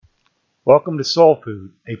Welcome to Soul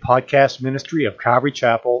Food, a podcast ministry of Calvary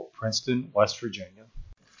Chapel, Princeton, West Virginia.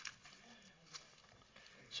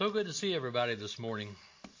 So good to see everybody this morning.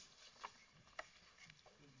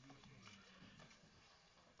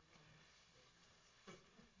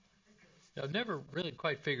 I've never really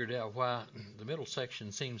quite figured out why the middle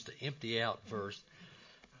section seems to empty out first.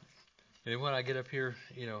 And when I get up here,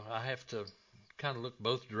 I have to kind of look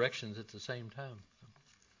both directions at the same time.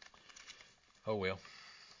 Oh well,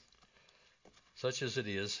 such as it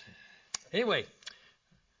is. Anyway,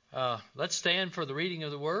 let's stand for the reading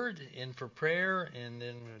of the Word and for prayer, and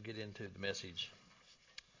then we'll get into the message.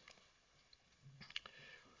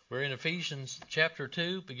 We're in Ephesians chapter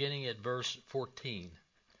 2, beginning at verse 14.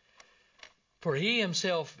 For he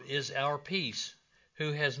himself is our peace,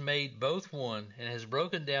 who has made both one, and has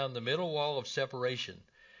broken down the middle wall of separation,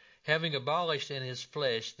 having abolished in his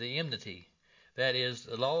flesh the enmity, that is,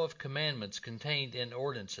 the law of commandments contained in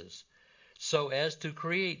ordinances, so as to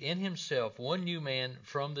create in himself one new man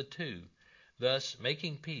from the two, thus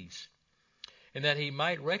making peace, and that he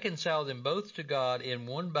might reconcile them both to God in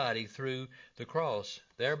one body through the cross,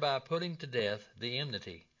 thereby putting to death the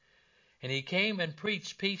enmity. And he came and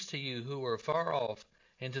preached peace to you who were far off,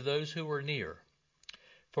 and to those who were near.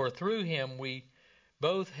 For through him we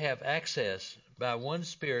both have access by one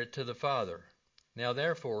Spirit to the Father. Now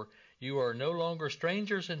therefore you are no longer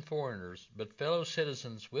strangers and foreigners, but fellow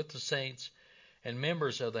citizens with the saints and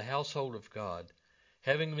members of the household of God,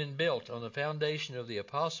 having been built on the foundation of the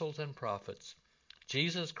apostles and prophets,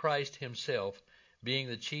 Jesus Christ himself being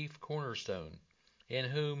the chief cornerstone, in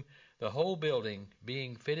whom the whole building,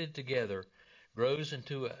 being fitted together, grows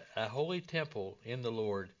into a holy temple in the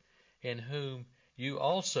Lord, in whom you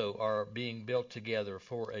also are being built together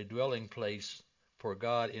for a dwelling place for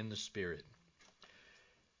God in the Spirit.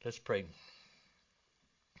 Let's pray.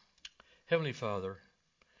 Heavenly Father,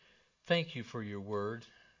 thank you for your word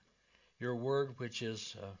which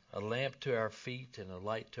is a lamp to our feet and a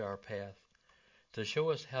light to our path, to show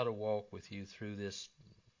us how to walk with you through this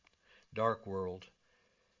dark world.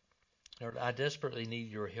 Lord, I desperately need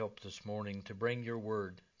your help this morning to bring your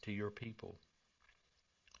word to your people.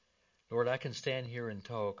 Lord, I can stand here and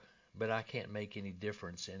talk, but I can't make any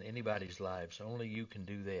difference in anybody's lives. Only you can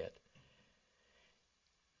do that.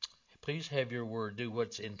 Please have your word do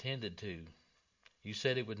what's intended to. You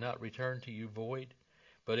said it would not return to you void,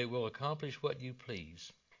 but it will accomplish what you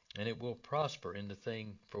please, and it will prosper in the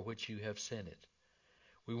thing for which you have sent it.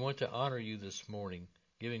 We want to honor you this morning,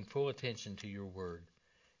 giving full attention to your word.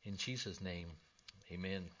 In Jesus' name,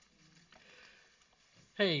 amen.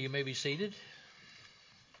 Hey, you may be seated.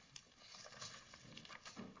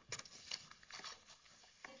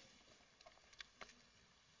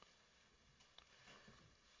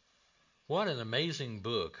 What an amazing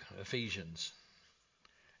book, Ephesians.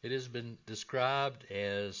 It has been described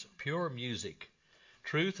as pure music,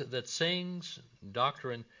 truth that sings,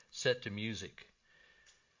 doctrine set to music.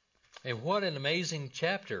 And what an amazing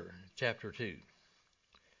chapter 2.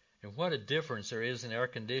 And what a difference there is in our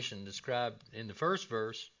condition described in the first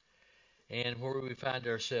verse and where we find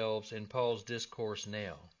ourselves in Paul's discourse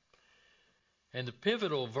now. And the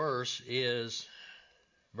pivotal verse is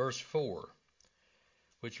verse 4,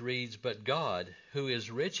 which reads, But God, who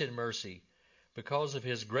is rich in mercy, because of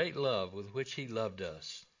his great love with which he loved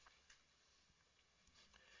us.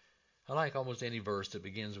 I like almost any verse that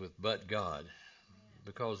begins with but God,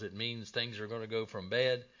 because it means things are going to go from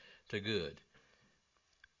bad to good.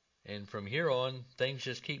 And from here on, things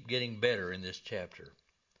just keep getting better in this chapter.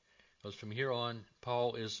 Because from here on,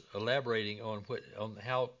 Paul is elaborating on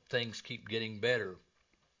how things keep getting better.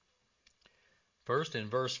 First, in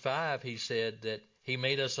verse 5, he said that he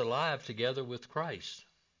made us alive together with Christ.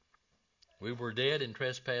 We were dead in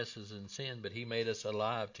trespasses and sin, but he made us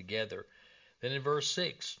alive together. Then in verse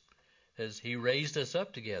 6, as he raised us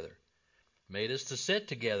up together, made us to sit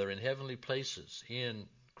together in heavenly places in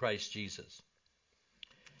Christ Jesus.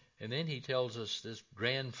 And then he tells us this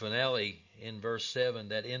grand finale in verse 7,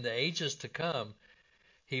 that in the ages to come,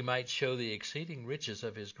 he might show the exceeding riches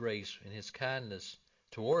of his grace and his kindness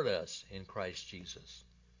toward us in Christ Jesus.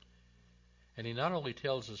 And he not only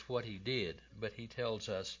tells us what he did, but he tells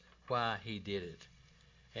us why he did it.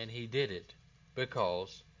 And he did it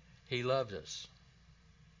because he loved us.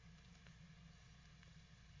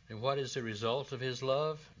 And what is the result of his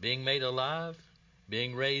love? Being made alive,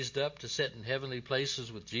 being raised up to sit in heavenly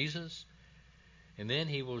places with Jesus. And then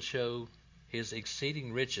he will show his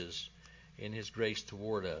exceeding riches in his grace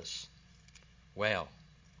toward us. Wow.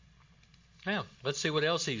 Now, let's see what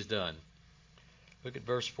else he's done. Look at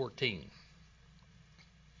verse 14.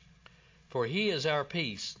 For he is our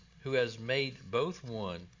peace, who has made both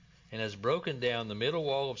one, and has broken down the middle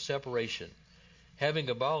wall of separation, having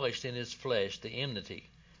abolished in his flesh the enmity,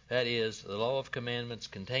 that is, the law of commandments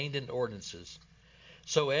contained in ordinances,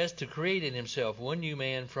 so as to create in himself one new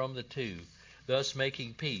man from the two, thus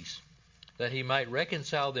making peace, that he might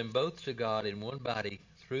reconcile them both to God in one body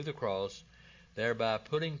through the cross, thereby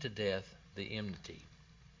putting to death the enmity.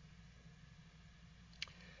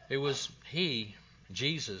 It was he,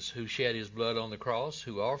 Jesus, who shed his blood on the cross,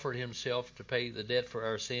 who offered himself to pay the debt for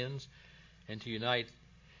our sins and to unite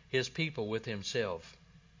his people with himself.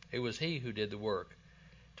 It was he who did the work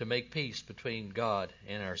to make peace between God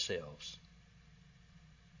and ourselves.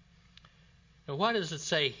 Now, why does it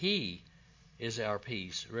say he is our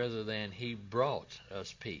peace rather than he brought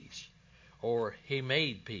us peace, or he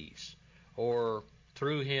made peace, or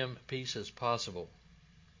through him peace is possible?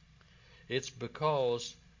 It's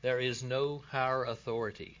because there is no higher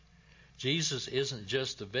authority. Jesus isn't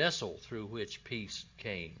just the vessel through which peace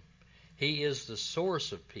came. He is the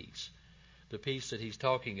source of peace, the peace that he's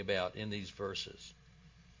talking about in these verses.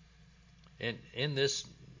 And in this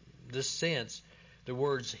sense, the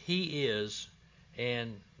words he is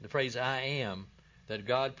and the phrase I am that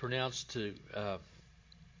God pronounced to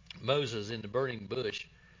Moses in the burning bush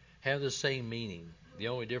have the same meaning. The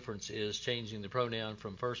only difference is changing the pronoun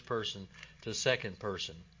from first person to second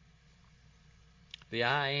person. The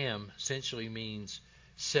I am essentially means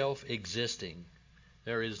self-existing.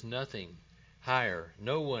 There is nothing higher,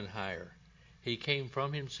 no one higher. He came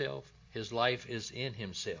from himself. His life is in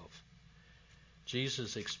himself.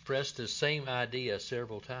 Jesus expressed the same idea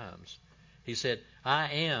several times. He said, I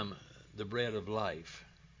am the bread of life.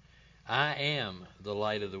 I am the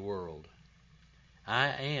light of the world. I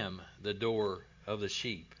am the door of the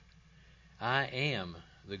sheep. I am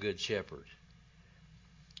the good shepherd.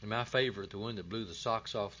 And my favorite, the one that blew the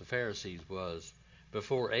socks off the Pharisees, was,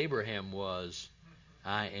 before Abraham was,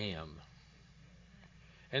 I am.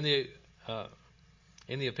 And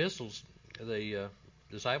in the epistles, the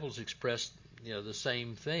disciples expressed the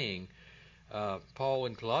same thing. Paul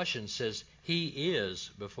in Colossians says, he is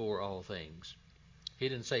before all things. He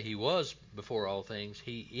didn't say he was before all things.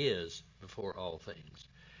 He is before all things.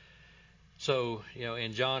 So,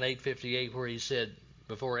 in John 8:58, where he said,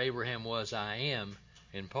 before Abraham was, I am,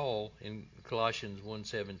 and Paul in Colossians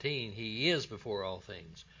 1:17, he is before all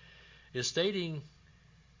things, is stating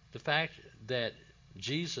the fact that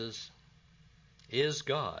Jesus is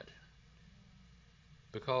God.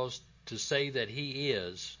 Because to say that he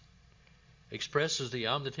is expresses the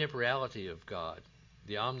omnitemporality of God,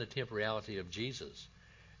 the omnitemporality of Jesus.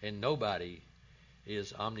 And nobody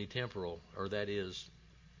is omnitemporal, or that is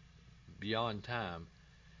beyond time,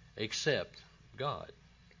 except God.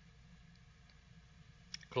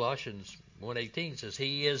 Colossians 1:18 says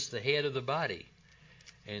he is the head of the body.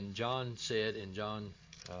 And John said in 1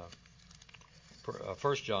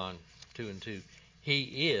 John 2:2,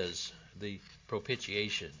 he is the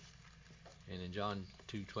propitiation. And in John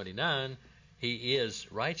 2:29, he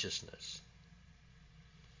is righteousness.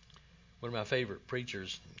 One of my favorite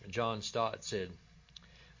preachers, John Stott, said,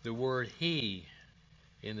 the word he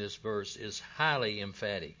in this verse is highly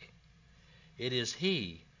emphatic. It is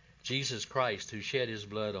he, Jesus Christ, who shed his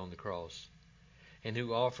blood on the cross and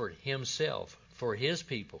who offered himself for his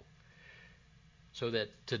people so that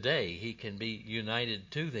today he can be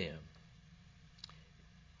united to them.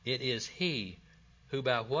 It is he who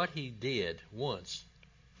by what he did once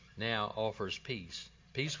now offers peace.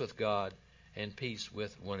 Peace with God and peace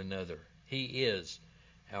with one another. He is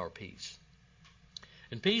our peace.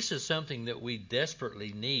 And peace is something that we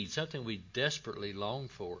desperately need, something we desperately long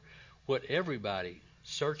for, what everybody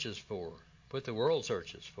searches for, what the world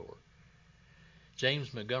searches for.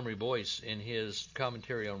 James Montgomery Boyce, in his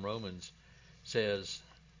commentary on Romans, says,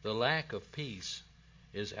 the lack of peace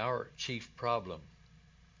is our chief problem.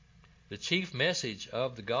 The chief message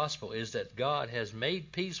of the gospel is that God has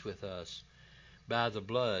made peace with us by the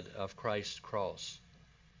blood of Christ's cross.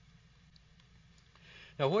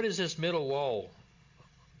 Now, what is this middle wall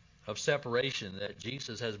of separation that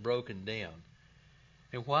Jesus has broken down?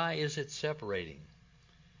 And why is it separating?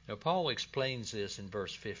 Now, Paul explains this in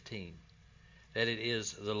verse 15, that it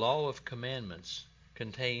is the law of commandments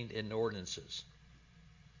contained in ordinances.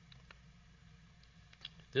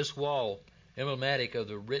 This wall, emblematic of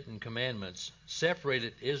the written commandments,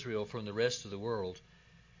 separated Israel from the rest of the world.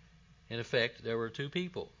 In effect, there were two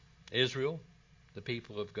people, Israel, the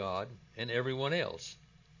people of God, and everyone else.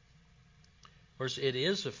 Of course, it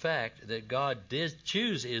is a fact that God did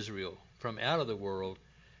choose Israel from out of the world,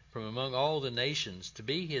 from among all the nations, to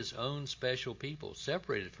be his own special people,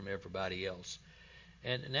 separated from everybody else,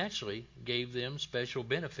 and naturally gave them special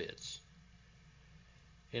benefits.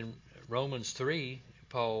 In Romans 3,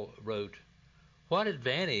 Paul wrote, "What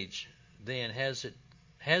advantage then has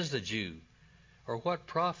the Jew, or what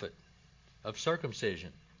profit of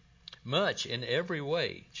circumcision? Much in every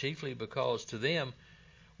way, chiefly because to them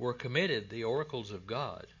were committed the oracles of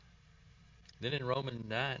God." Then in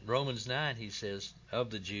Romans 9 he says,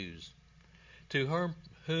 of the Jews, "To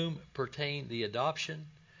whom pertain the adoption,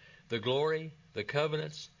 the glory, the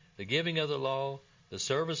covenants, the giving of the law, the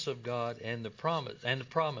service of God, and the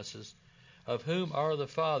promises, of whom are the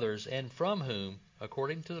fathers, and from whom,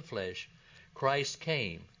 according to the flesh, Christ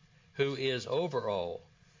came, who is over all,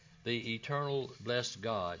 the eternal blessed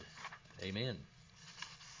God." Amen.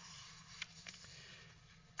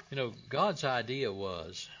 God's idea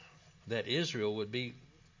was that Israel would be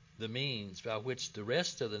the means by which the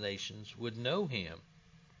rest of the nations would know Him.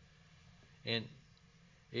 And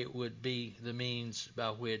it would be the means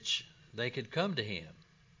by which they could come to Him.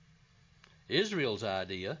 Israel's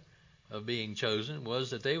idea of being chosen was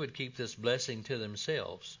that they would keep this blessing to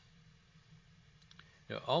themselves.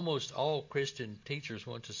 Almost all Christian teachers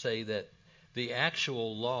want to say that the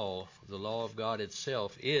actual law, the law of God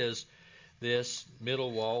itself, is this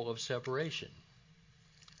middle wall of separation.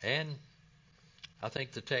 And I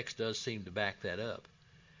think the text does seem to back that up.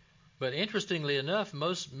 But interestingly enough,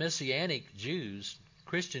 most Messianic Jews,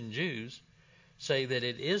 Christian Jews, say that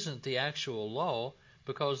it isn't the actual law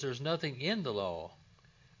because there's nothing in the law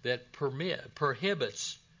that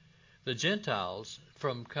prohibits the Gentiles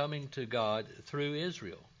from coming to God through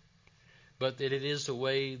Israel, but that it is the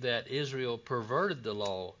way that Israel perverted the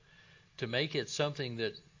law to make it something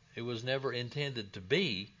that it was never intended to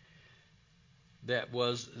be that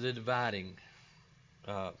was the dividing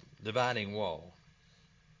wall.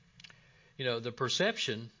 The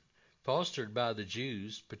perception fostered by the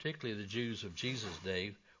Jews, particularly the Jews of Jesus'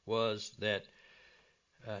 day, was that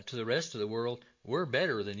to the rest of the world, we're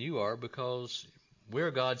better than you are because we're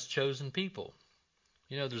God's chosen people.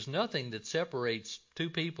 There's nothing that separates two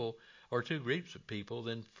people or two groups of people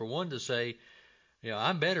than for one to say,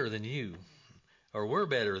 I'm better than you, or we're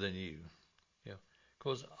better than you.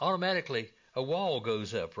 Because automatically a wall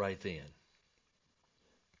goes up right then.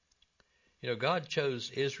 God chose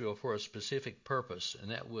Israel for a specific purpose,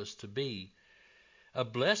 and that was to be a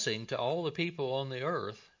blessing to all the people on the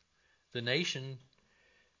earth, the nation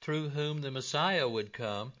through whom the Messiah would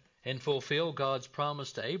come and fulfill God's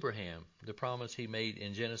promise to Abraham, the promise He made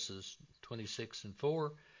in Genesis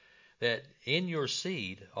 26:4, that in your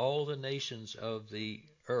seed all the nations of the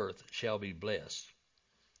earth shall be blessed.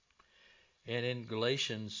 And in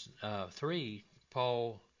Galatians 3,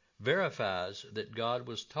 Paul verifies that God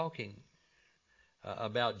was talking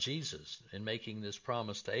about Jesus and making this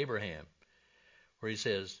promise to Abraham, where he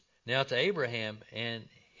says, "Now to Abraham and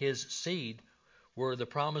his seed were the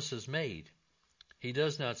promises made." He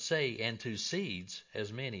does not say, "and to seeds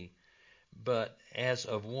as many," but as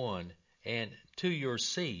of one, "and to your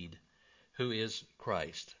seed, who is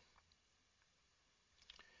Christ."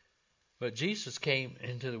 But Jesus came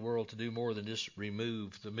into the world to do more than just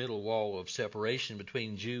remove the middle wall of separation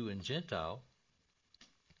between Jew and Gentile.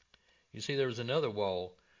 You see, there was another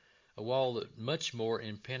wall, a wall that much more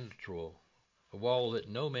impenetrable, a wall that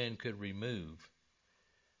no man could remove,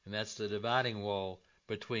 and that's the dividing wall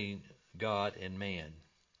between God and man.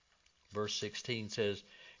 Verse 16 says,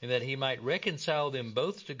 "And that He might reconcile them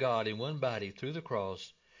both to God in one body through the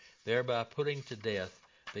cross, thereby putting to death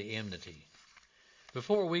the enmity."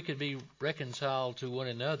 Before we could be reconciled to one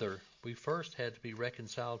another, we first had to be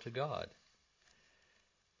reconciled to God.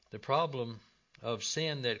 The problem of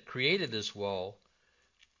sin that created this wall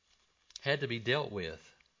had to be dealt with.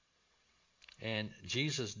 And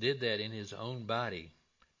Jesus did that in His own body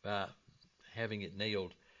by having it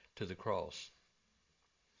nailed to the cross.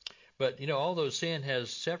 But, although sin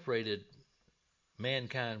has separated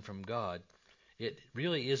mankind from God, it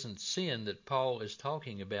really isn't sin that Paul is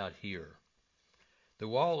talking about here. The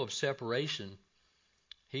wall of separation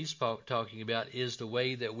he's talking about is the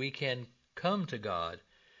way that we can come to God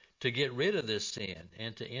to get rid of this sin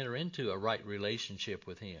and to enter into a right relationship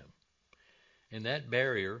with Him. And that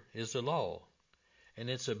barrier is the law. And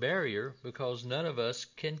it's a barrier because none of us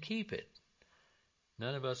can keep it.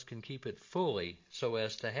 None of us can keep it fully so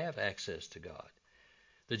as to have access to God.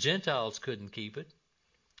 The Gentiles couldn't keep it.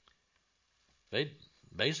 They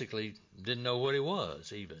basically didn't know what it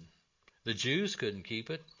was even. The Jews couldn't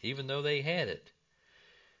keep it even though they had it.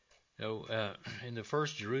 In the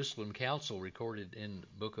first Jerusalem Council recorded in the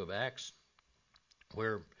book of Acts,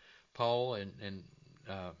 where Paul and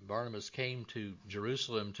Barnabas came to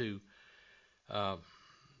Jerusalem to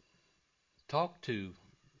talk to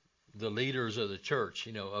the leaders of the church,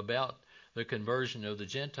 about the conversion of the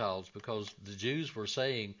Gentiles, because the Jews were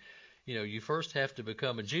saying, you first have to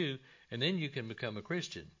become a Jew and then you can become a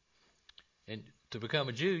Christian. And to become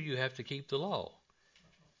a Jew, you have to keep the law.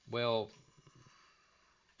 Well,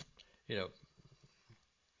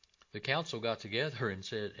 the council got together and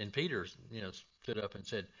said, and Peter, stood up and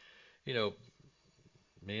said,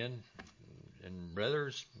 men and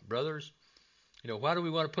brothers, why do we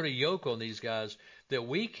want to put a yoke on these guys that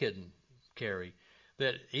we couldn't carry,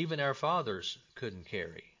 that even our fathers couldn't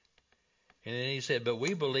carry? And then he said, but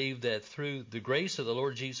we believe that through the grace of the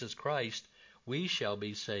Lord Jesus Christ, we shall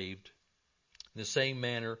be saved in the same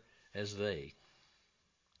manner as they.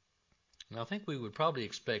 Now, I think we would probably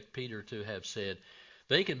expect Peter to have said,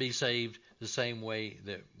 they can be saved the same way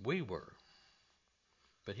that we were.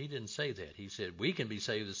 But he didn't say that. He said, we can be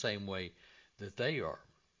saved the same way that they are,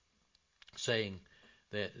 saying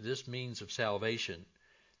that this means of salvation,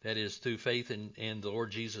 that is through faith in the Lord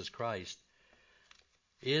Jesus Christ,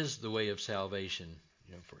 is the way of salvation,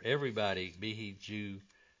 for everybody, be he Jew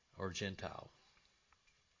or Gentile.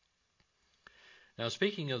 Now,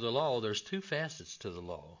 speaking of the law, there's two facets to the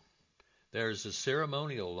law. There's the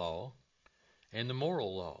ceremonial law and the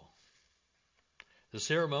moral law. The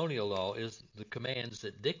ceremonial law is the commands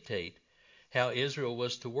that dictate how Israel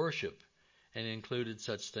was to worship, and included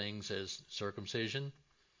such things as circumcision,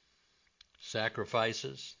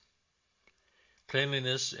 sacrifices,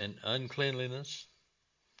 cleanliness and uncleanliness,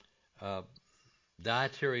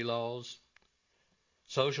 dietary laws,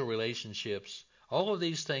 social relationships. All of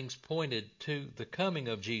these things pointed to the coming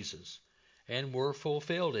of Jesus and were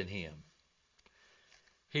fulfilled in him.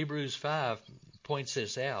 Hebrews 5 points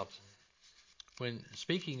this out when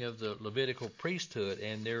speaking of the Levitical priesthood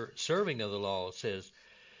and their serving of the law. It says,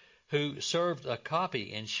 who served a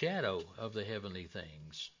copy and shadow of the heavenly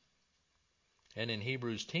things. And in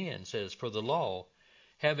Hebrews 10 says, for the law,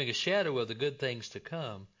 having a shadow of the good things to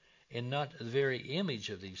come, and not the very image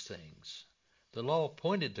of these things. The law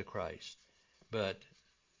pointed to Christ, but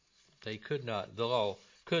the law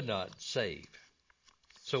could not save.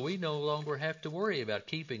 So we no longer have to worry about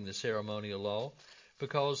keeping the ceremonial law,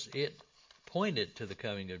 because it pointed to the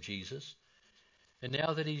coming of Jesus. And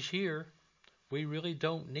now that he's here, we really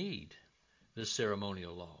don't need the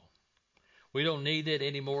ceremonial law. We don't need it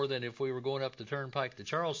any more than if we were going up the turnpike to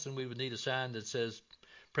Charleston, we would need a sign that says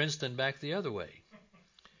Princeton back the other way.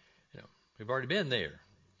 We've already been there.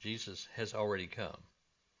 Jesus has already come.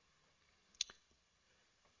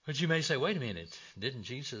 But you may say, wait a minute, didn't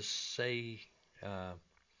Jesus say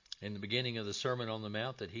in the beginning of the Sermon on the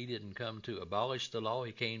Mount that he didn't come to abolish the law,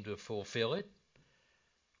 he came to fulfill it?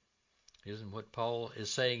 Isn't what Paul is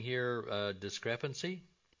saying here a discrepancy?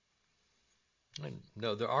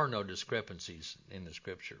 No, there are no discrepancies in the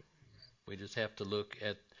Scripture. We just have to look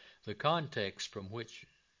at the context from which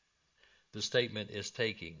the statement is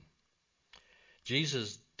taking.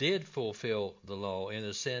 Jesus did fulfill the law in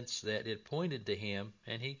the sense that it pointed to him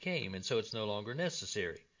and he came, and so it's no longer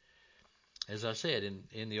necessary. As I said,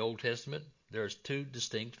 in the Old Testament, there's two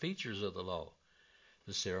distinct features of the law.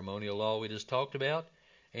 The ceremonial law we just talked about,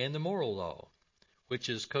 and the moral law, which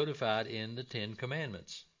is codified in the Ten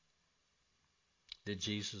Commandments. Did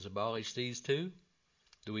Jesus abolish these two?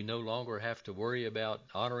 Do we no longer have to worry about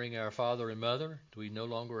honoring our father and mother? Do we no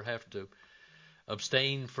longer have to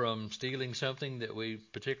abstain from stealing something that we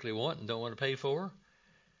particularly want and don't want to pay for?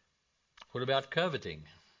 What about coveting?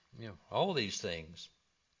 All these things.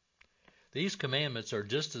 These commandments are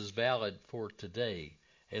just as valid for today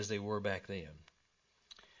as they were back then.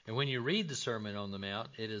 And when you read the Sermon on the Mount,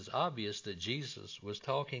 it is obvious that Jesus was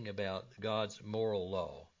talking about God's moral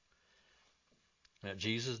law. Now,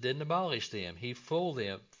 Jesus didn't abolish them. He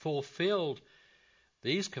fulfilled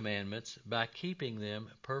these commandments by keeping them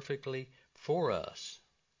perfectly for us.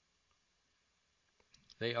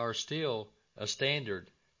 They are still a standard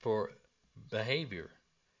for behavior.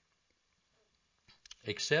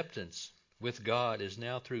 Acceptance with God is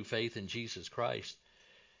now through faith in Jesus Christ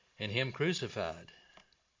and him crucified,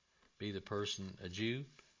 be the person a Jew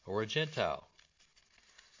or a Gentile.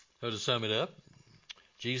 So to sum it up,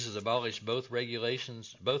 Jesus abolished both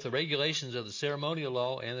the regulations of the ceremonial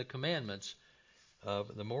law and the commandments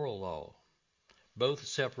of the moral law. Both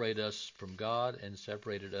separate us from God and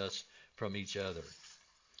separated us from each other.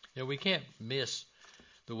 We can't miss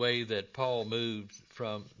the way that Paul moved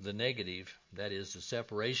from the negative, that is the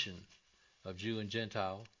separation of Jew and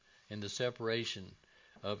Gentile, and the separation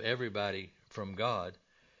of everybody from God,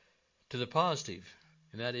 to the positive,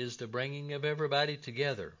 and that is the bringing of everybody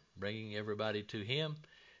together, bringing everybody to him,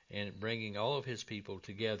 and bringing all of his people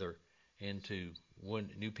together into one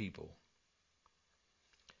new people.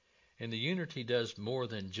 And the unity does more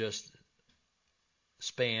than just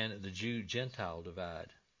span the Jew-Gentile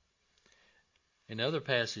divide. In other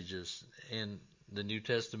passages in the New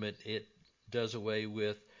Testament, it does away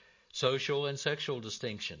with social and sexual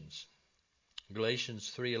distinctions. Colossians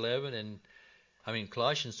 3:11 and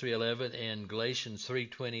Galatians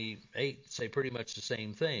 3:28 say pretty much the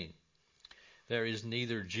same thing. There is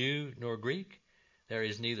neither Jew nor Greek, there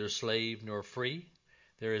is neither slave nor free,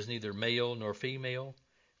 there is neither male nor female,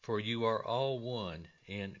 for you are all one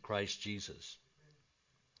in Christ Jesus.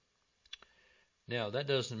 Now, that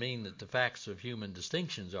doesn't mean that the facts of human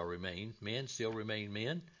distinctions are remained. Men still remain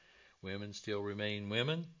men, women still remain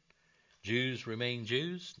women, Jews remain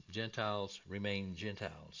Jews, Gentiles remain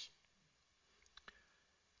Gentiles.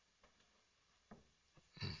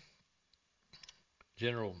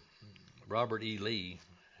 General Robert E. Lee,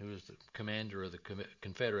 who was the commander of the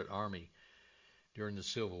Confederate Army during the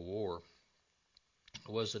Civil War,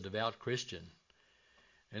 was a devout Christian.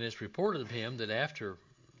 And it's reported of him that after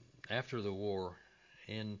the war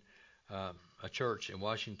in a church in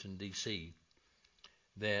Washington, D.C.,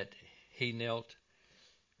 that he knelt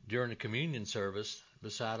during a communion service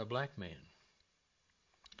beside a black man.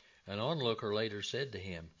 An onlooker later said to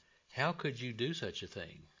him, "How could you do such a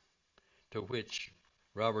thing?" To which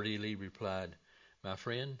Robert E. Lee replied, "My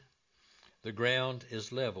friend, the ground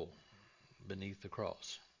is level beneath the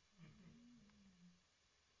cross."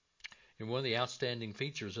 And one of the outstanding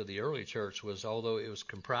features of the early church was, although it was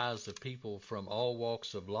comprised of people from all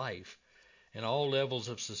walks of life and all levels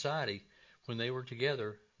of society, when they were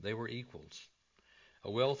together, they were equals.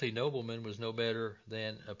 A wealthy nobleman was no better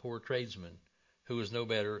than a poor tradesman, who was no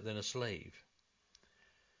better than a slave.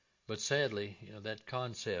 But sadly, that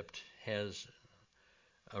concept has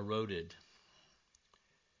eroded.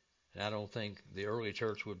 And I think the early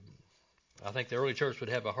church would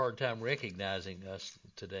have a hard time recognizing us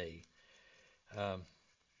today.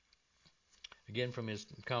 Again, from his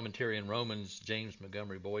commentary in Romans, James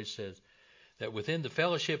Montgomery Boyce says that within the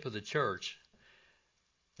fellowship of the church,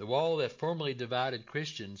 the wall that formerly divided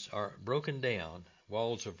Christians are broken down,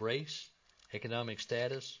 walls of race, economic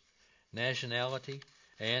status, nationality,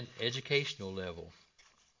 and educational level.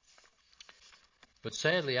 But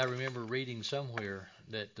sadly, I remember reading somewhere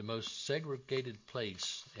that the most segregated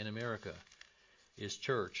place in America is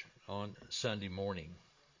church on Sunday morning.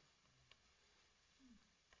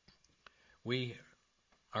 We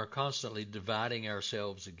are constantly dividing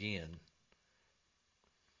ourselves again.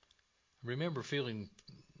 I remember feeling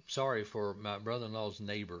sorry for my brother-in-law's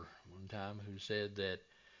neighbor one time, who said that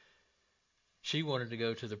she wanted to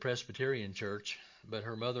go to the Presbyterian church, but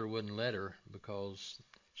her mother wouldn't let her because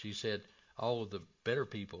she said all of the better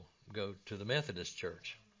people go to the Methodist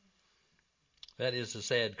church. That is a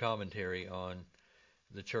sad commentary on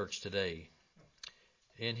the church today.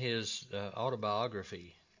 In his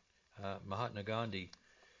autobiography, Mahatma Gandhi,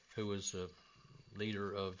 who was a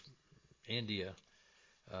leader of India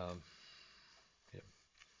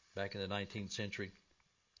back in the 19th century,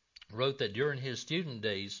 wrote that during his student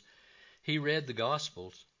days, he read the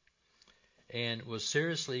Gospels and was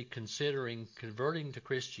seriously considering converting to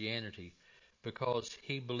Christianity because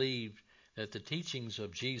he believed that the teachings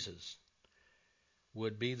of Jesus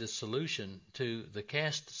would be the solution to the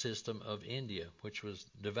caste system of India, which was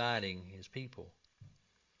dividing his people.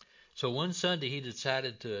 So one Sunday he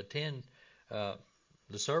decided to attend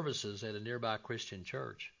the services at a nearby Christian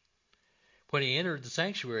church. When he entered the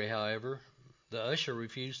sanctuary, however, the usher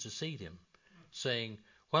refused to seat him, saying,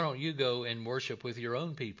 "Why don't you go and worship with your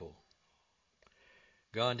own people?"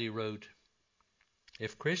 Gandhi wrote,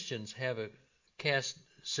 "If Christians have a caste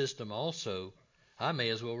system also, I may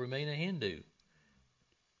as well remain a Hindu."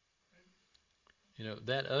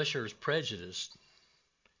 That usher's prejudice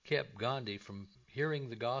kept Gandhi from hearing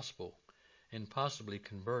the gospel and possibly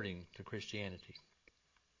converting to Christianity.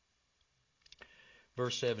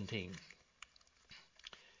 Verse 17.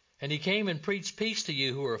 "And he came and preached peace to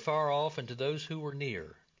you who are far off and to those who were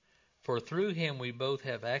near. For through him we both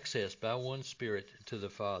have access by one Spirit to the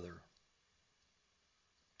Father."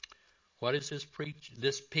 What is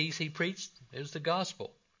this peace he preached? It was the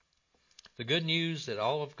gospel. The good news that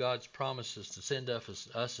all of God's promises to send us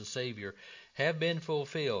a Savior have been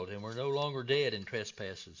fulfilled, and we're no longer dead in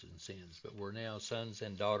trespasses and sins, but we're now sons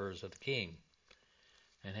and daughters of the King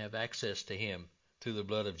and have access to him through the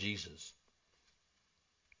blood of Jesus.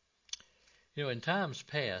 In times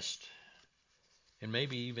past, and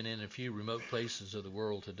maybe even in a few remote places of the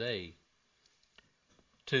world today,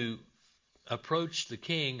 to approach the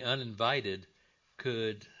King uninvited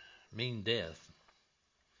could mean death.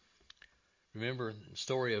 Remember the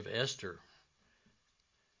story of Esther,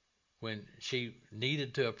 when she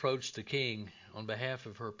needed to approach the king on behalf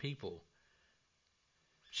of her people.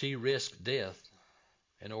 She risked death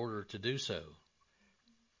in order to do so.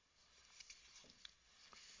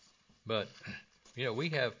 But, we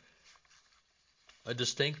have a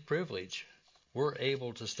distinct privilege. We're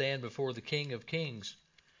able to stand before the King of Kings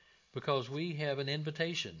because we have an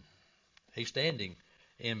invitation, a standing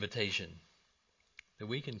invitation, that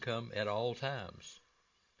we can come at all times.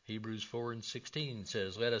 Hebrews 4:16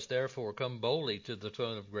 says, "Let us therefore come boldly to the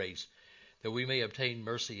throne of grace, that we may obtain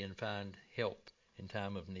mercy and find help in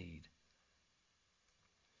time of need."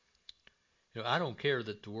 I don't care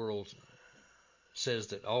that the world says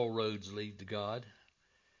that all roads lead to God.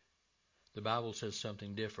 The Bible says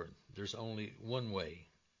something different. There's only one way,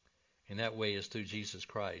 and that way is through Jesus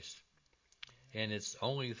Christ. And it's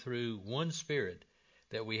only through one Spirit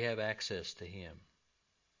that we have access to Him.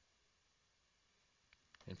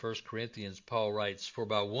 In 1 Corinthians, Paul writes, "For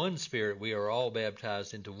by one Spirit we are all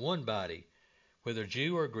baptized into one body, whether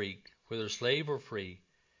Jew or Greek, whether slave or free,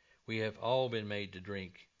 we have all been made to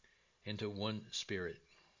drink into one Spirit."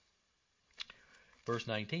 Verse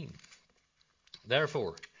 19,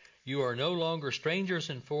 "Therefore, you are no longer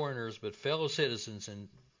strangers and foreigners, but fellow citizens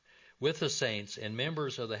with the saints and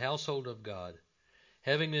members of the household of God,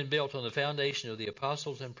 having been built on the foundation of the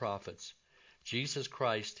apostles and prophets, Jesus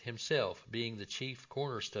Christ Himself being the chief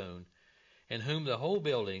cornerstone, in whom the whole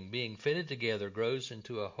building, being fitted together, grows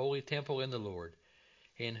into a holy temple in the Lord,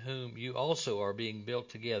 in whom you also are being built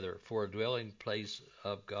together for a dwelling place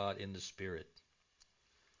of God in the Spirit."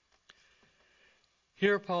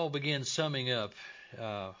 Here Paul begins summing up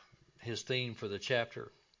his theme for the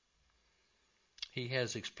chapter. He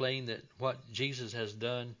has explained that what Jesus has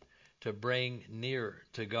done to bring near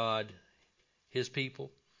to God His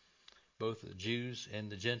people, both the Jews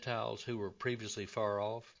and the Gentiles who were previously far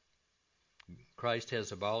off. Christ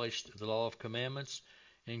has abolished the law of commandments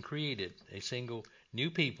and created a single new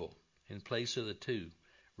people in place of the two,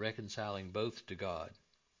 reconciling both to God.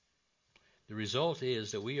 The result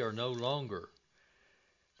is that we are no longer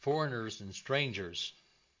foreigners and strangers.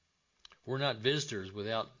 We're not visitors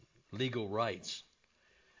without legal rights.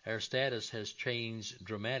 Our status has changed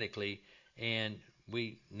dramatically, and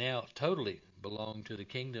we now totally belong to the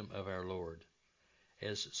kingdom of our Lord.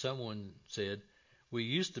 As someone said, we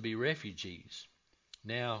used to be refugees.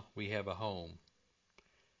 Now we have a home.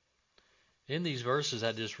 In these verses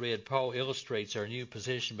I just read, Paul illustrates our new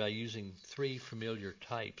position by using three familiar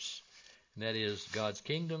types. And that is God's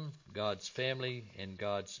kingdom, God's family, and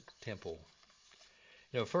God's temple.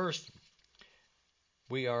 First,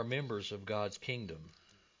 we are members of God's kingdom.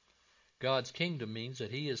 God's kingdom means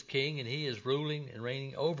that He is king and He is ruling and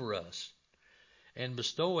reigning over us and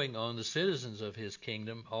bestowing on the citizens of His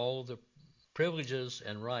kingdom all the privileges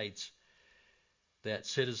and rights that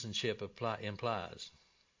citizenship implies.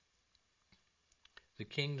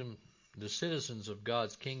 The citizens of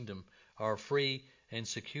God's kingdom are free and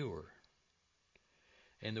secure.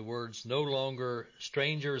 And the words "no longer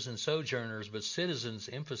strangers and sojourners, but citizens"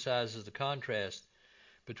 emphasizes the contrast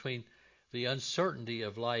between the uncertainty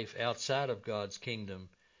of life outside of God's kingdom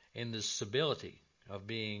and the stability of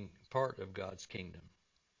being part of God's kingdom.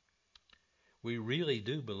 We really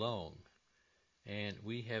do belong, and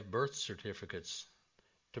we have birth certificates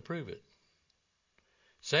to prove it.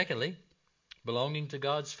 Secondly, belonging to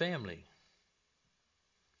God's family.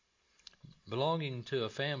 Belonging to a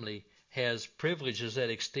family has privileges that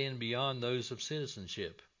extend beyond those of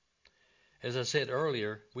citizenship. As I said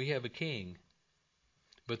earlier, we have a king,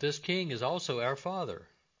 but this king is also our father.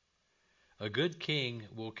 A good king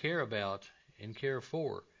will care about and care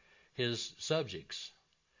for his subjects,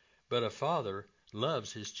 but a father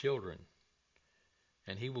loves his children,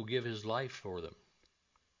 and he will give his life for them.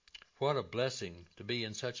 What a blessing to be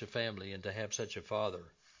in such a family and to have such a father.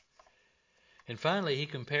 And finally, he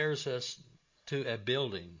compares us to a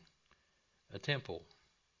building, a temple.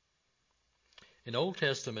 In Old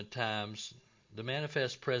Testament times, the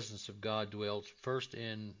manifest presence of God dwelt first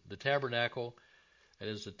in the tabernacle, that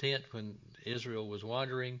is the tent when Israel was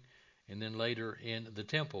wandering, and then later in the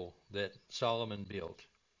temple that Solomon built.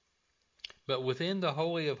 But within the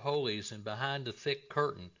Holy of Holies and behind the thick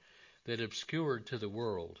curtain that obscured to the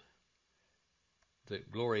world the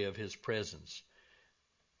glory of His presence,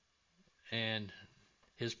 and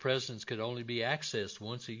His presence could only be accessed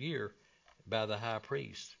once a year by the high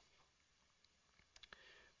priest.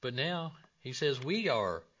 But now he says we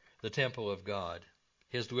are the temple of God,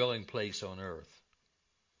 His dwelling place on earth.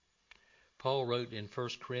 Paul wrote in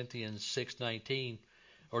 1 Corinthians 6:19,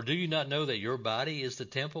 "Or do you not know that your body is the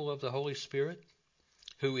temple of the Holy Spirit,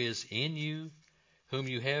 who is in you, whom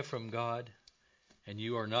you have from God, and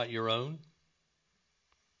you are not your own?"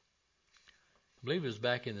 I believe it was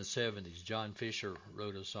back in the 70s. John Fisher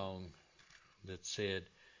wrote a song that said,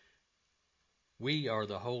 "We are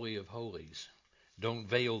the Holy of Holies. Don't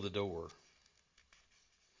veil the door."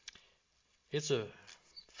 It's a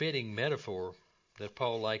fitting metaphor that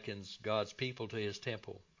Paul likens God's people to his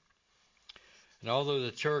temple. And although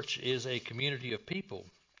the church is a community of people,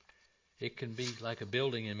 it can be like a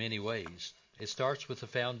building in many ways. It starts with the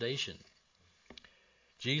foundation.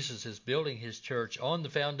 Jesus is building his church on the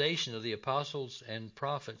foundation of the apostles and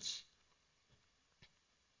prophets.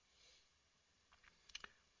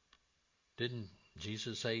 Didn't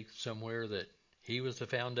Jesus say somewhere that he was the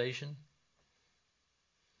foundation?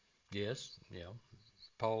 Yes,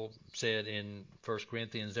 Paul said in 1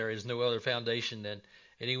 Corinthians, there is no other foundation that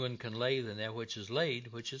anyone can lay than that which is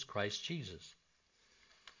laid, which is Christ Jesus.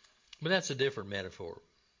 But that's a different metaphor.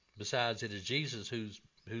 Besides, it is Jesus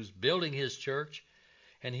who's building his church,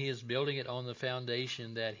 and he is building it on the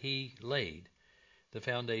foundation that he laid, the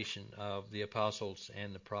foundation of the apostles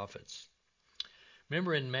and the prophets.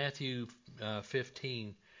 Remember in Matthew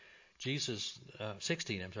 16, Jesus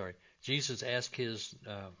asked his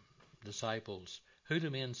disciples, "Who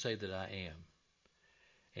do men say that I am?"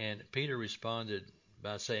 And Peter responded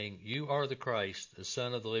by saying, "You are the Christ, the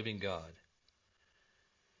Son of the living God."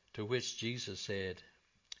 To which Jesus said,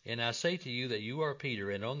 "And I say to you that you are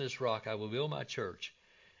Peter, and on this rock I will build my church,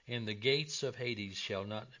 and the gates of Hades shall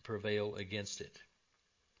not prevail against it."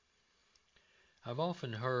 I've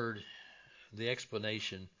often heard the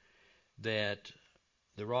explanation that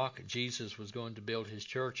the rock Jesus was going to build his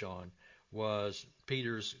church on was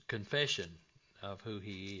Peter's confession of who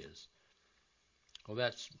he is. Well,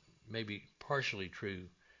 that's maybe partially true,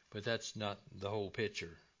 but that's not the whole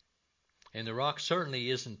picture. And the rock certainly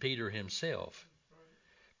isn't Peter himself.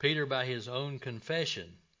 Peter, by his own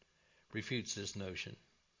confession, refutes this notion.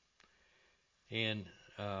 In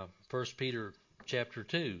 1 Peter chapter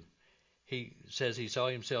 2, he says he saw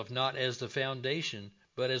himself not as the foundation,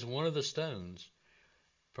 but as one of the stones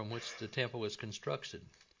from which the temple was constructed.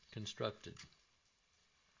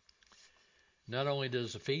 Not only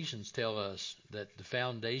does Ephesians tell us that the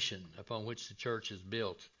foundation upon which the church is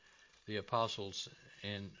built, the apostles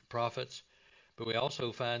and prophets, but we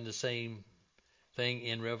also find the same thing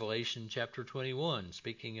in Revelation chapter 21,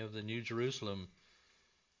 speaking of the New Jerusalem,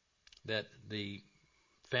 that the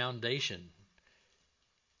foundation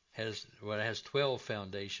has 12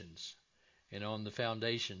 foundations, and on the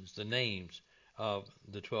foundations the names of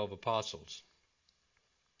the 12 apostles.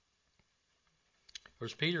 Of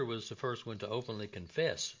course, Peter was the first one to openly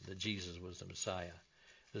confess that Jesus was the Messiah,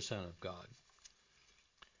 the Son of God.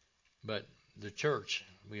 But the church,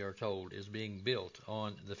 we are told, is being built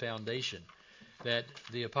on the foundation that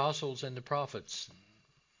the apostles and the prophets,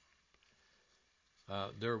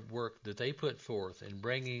 their work that they put forth in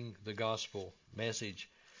bringing the gospel message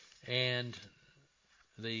and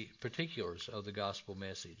the particulars of the gospel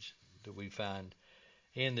message that we find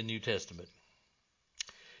in the New Testament.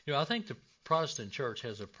 I think the Protestant church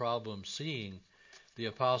has a problem seeing the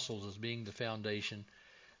apostles as being the foundation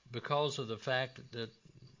because of the fact that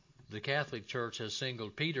the Catholic Church has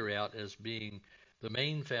singled Peter out as being the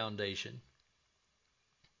main foundation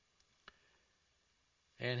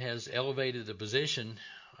and has elevated the position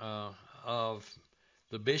of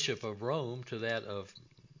the Bishop of Rome to that of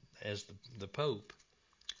as the Pope.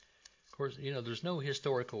 Of course, there's no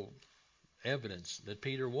historical evidence that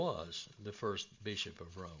Peter was the first Bishop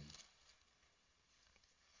of Rome.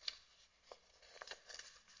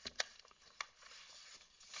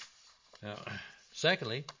 Now,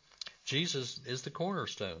 secondly, Jesus is the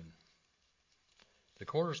cornerstone. The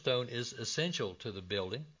cornerstone is essential to the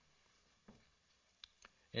building,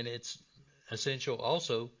 and it's essential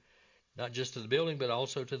also not just to the building, but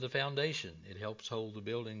also to the foundation. It helps hold the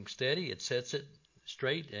building steady, it sets it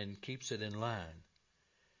straight, and keeps it in line.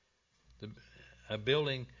 A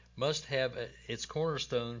building must have its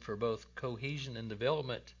cornerstone for both cohesion and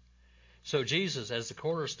development. So Jesus, as the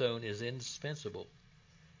cornerstone, is indispensable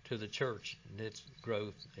to the church and its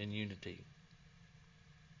growth and unity.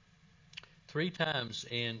 3 times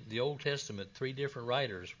in the Old Testament, 3 different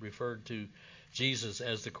writers referred to Jesus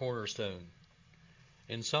as the cornerstone.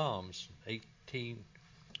 In Psalms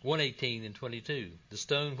 118 and 22, the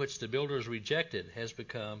stone which the builders rejected has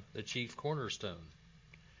become the chief cornerstone.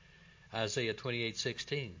 Isaiah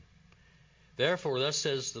 28:16, therefore thus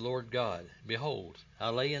says the Lord God, behold, I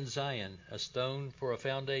lay in Zion a stone for a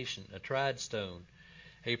foundation, a tried stone,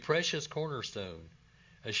 a precious cornerstone,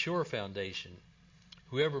 a sure foundation.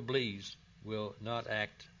 Whoever believes will not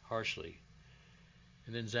act harshly.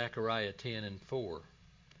 And then Zechariah 10 and 4.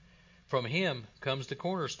 From him comes the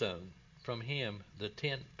cornerstone, from him the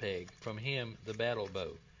tent peg, from him the battle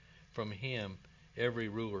bow, from him every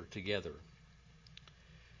ruler together.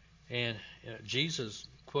 And Jesus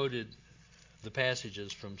quoted the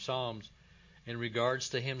passages from Psalms in regards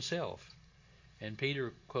to himself. And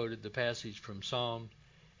Peter quoted the passage from Psalm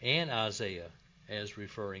and Isaiah as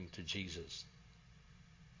referring to Jesus.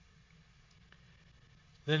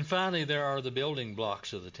 Then finally there are the building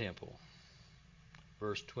blocks of the temple.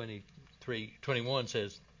 Verse 21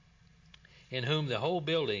 says, in whom the whole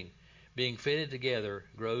building, being fitted together,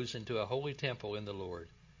 grows into a holy temple in the Lord,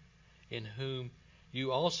 in whom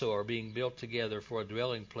you also are being built together for a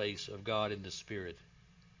dwelling place of God in the Spirit.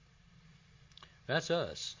 That's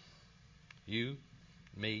us. You,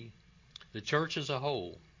 me, the church as a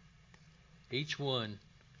whole. Each one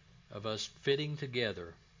of us fitting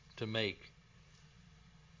together to make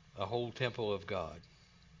a whole temple of God.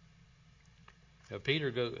 Now,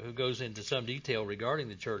 Peter, who goes into some detail regarding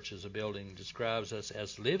the church as a building, describes us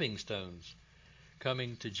as living stones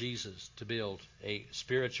coming to Jesus to build a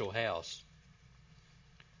spiritual house.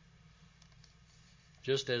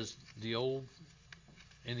 Just as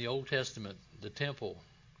in the Old Testament, the temple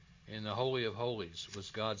in the Holy of Holies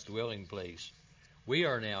was God's dwelling place, we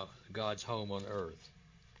are now God's home on earth.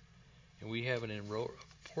 And we have an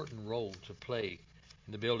important role to play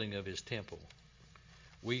in the building of his temple.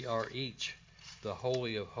 We are each the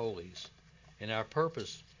Holy of Holies, and our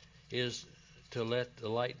purpose is to let the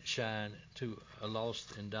light shine to a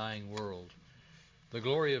lost and dying world. The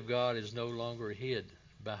glory of God is no longer hid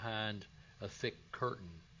behind a thick curtain.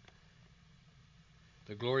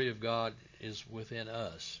 The glory of God is within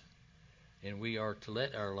us, and we are to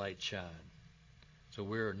let our light shine. So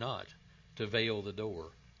we're not to veil the door.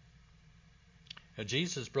 Now,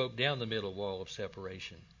 Jesus broke down the middle wall of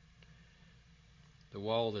separation, the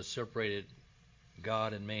wall that separated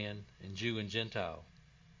God and man, and Jew and Gentile.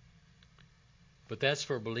 But that's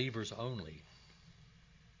for believers only.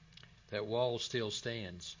 That wall still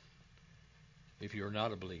stands if you're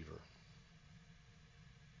not a believer.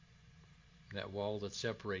 That wall that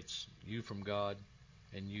separates you from God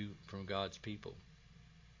and you from God's people.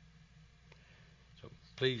 So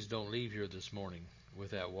please don't leave here this morning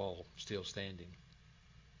with that wall still standing.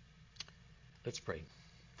 Let's pray.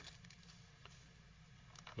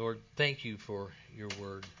 Lord, thank you for your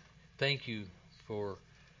word. Thank you for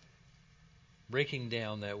breaking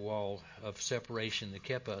down that wall of separation that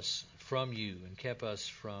kept us from you and kept us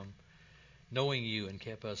from knowing you and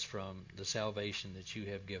kept us from the salvation that you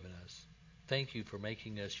have given us. Thank you for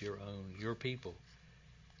making us your own, your people,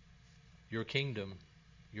 your kingdom,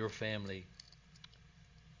 your family,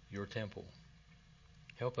 your temple.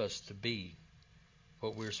 Help us to be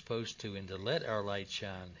what we're supposed to and to let our light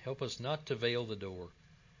shine. Help us not to veil the door,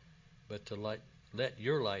 but to let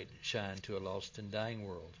your light shine to a lost and dying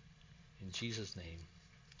world. In Jesus' name,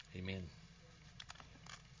 amen.